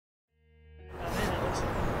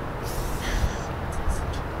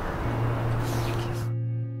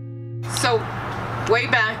Way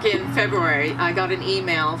back in February, I got an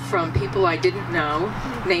email from people I didn't know,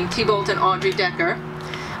 named Thibault and Audrey Decker,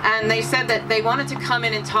 and they said that they wanted to come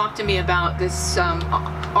in and talk to me about this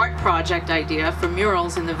art project idea for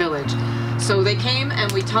murals in the village. So they came and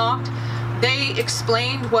we talked. They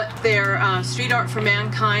explained what their Street Art for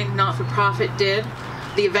Mankind not-for-profit did,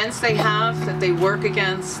 the events they have, that they work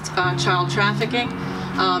against child trafficking,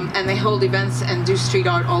 and they hold events and do street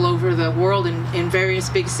art all over the world in various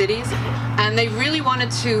big cities. And they really wanted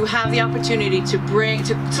to have the opportunity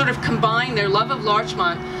to sort of combine their love of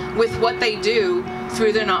Larchmont with what they do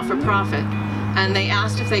through their not-for-profit. And they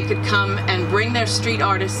asked if they could come and bring their street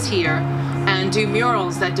artists here and do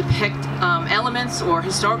murals that depict elements or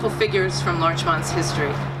historical figures from Larchmont's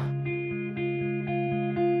history.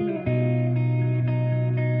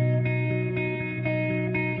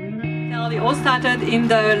 It all started in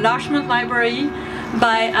the Larchmont Library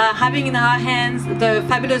by having in our hands the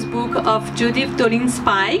fabulous book of Judith Dolin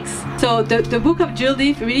Spikes. So the book of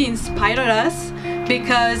Judith really inspired us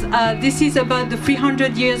because this is about the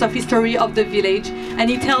 300 years of history of the village, and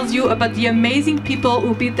it tells you about the amazing people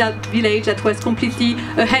who built that village that was completely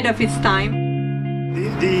ahead of its time.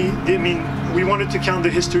 I mean, we wanted to count the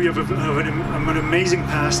history of an amazing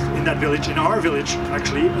past in that village, in our village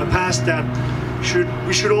actually, a past that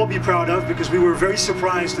we should all be proud of, because we were very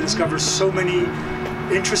surprised to discover so many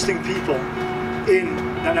interesting people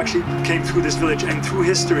that actually came through this village and through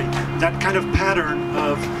history. That kind of pattern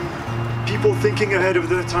of people thinking ahead of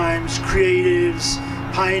their times, creatives,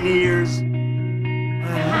 pioneers.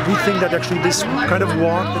 And we think that actually this kind of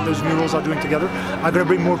walk that those murals are doing together are going to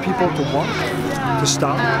bring more people to walk, to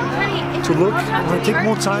stop, to look, and take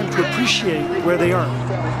more time to appreciate where they are.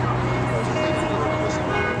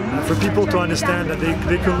 For people to understand that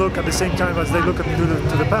they can look at the same time as they look to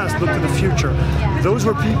the past, look to the future. Those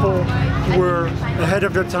were people who were ahead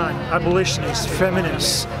of their time, abolitionists,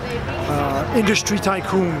 feminists, industry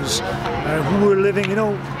tycoons, who were living, you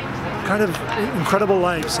know, kind of incredible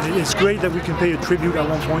lives. And it's great that we can pay a tribute at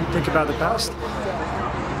one point, think about the past.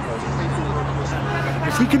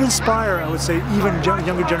 If we can inspire, I would say, even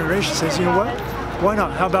younger generations, says, you know what, why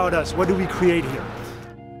not? How about us? What do we create here?